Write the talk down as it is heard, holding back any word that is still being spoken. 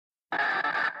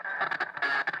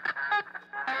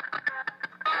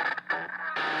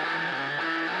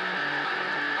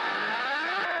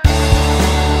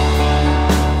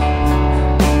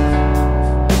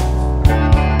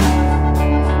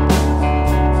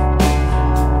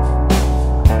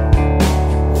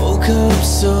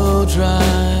so dry.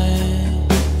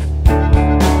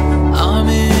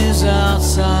 Armies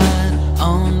outside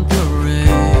on parade,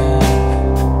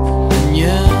 and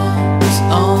yeah, it's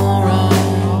alright.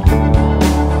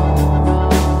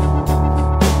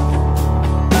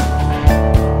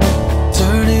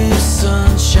 Dirty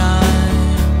sunshine,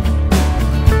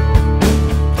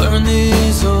 burn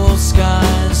these old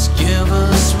skies, give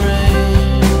us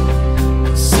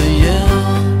rain. So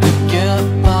yeah, we get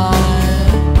by.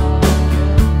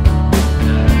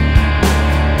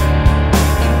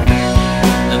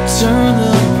 Turn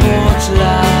the porch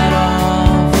light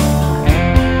off,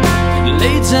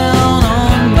 lay down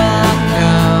on my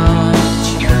couch.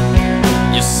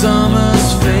 Your summer's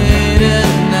faded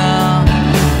now.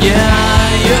 Yeah,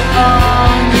 you're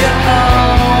all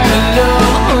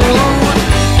alone.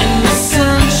 In the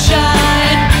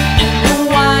sunshine, in the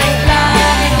white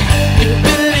light, you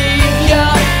believe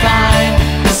you're fine.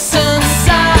 The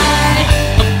Sunside,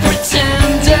 a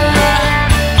pretender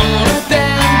on a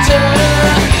bender.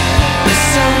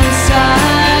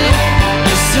 Sunside,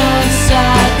 you're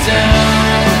sunside down.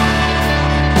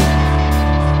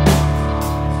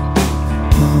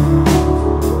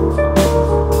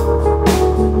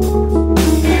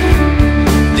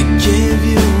 They gave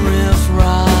you riff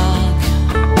rock,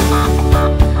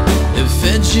 they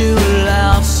fed you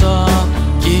loud song,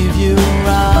 gave you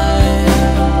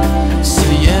ride. So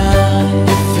yeah,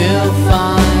 you feel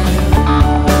fine.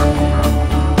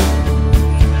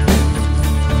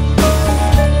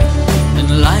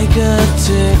 Like a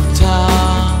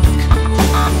tick-tock,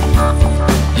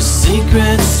 your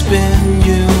secrets spin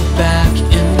you back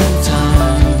in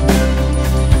time.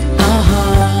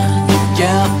 You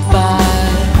get by.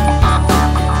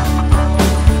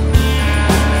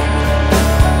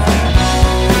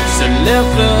 So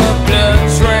Lefler blood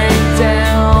drain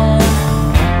down,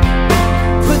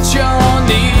 put your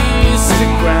knees to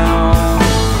ground.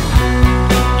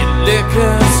 Your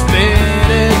liquor's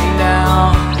faded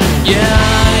now. Yeah,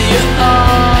 you're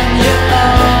all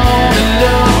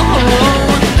alone.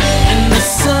 In the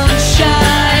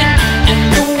sunshine, in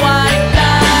the white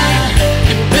light,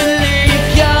 you believe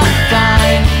you're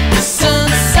fine. The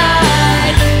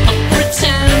Sunside, a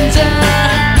pretender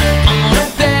on a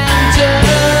bender.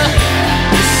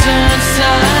 The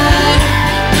Sunside,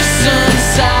 the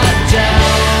sunside down.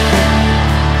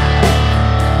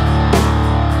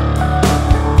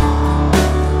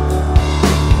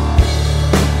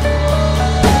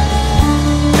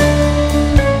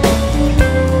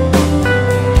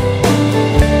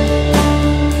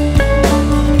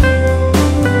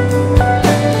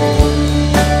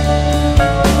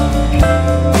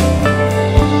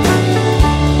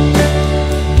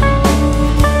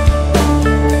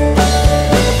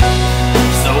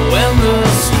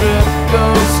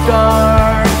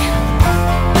 Dark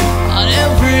on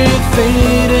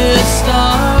everything.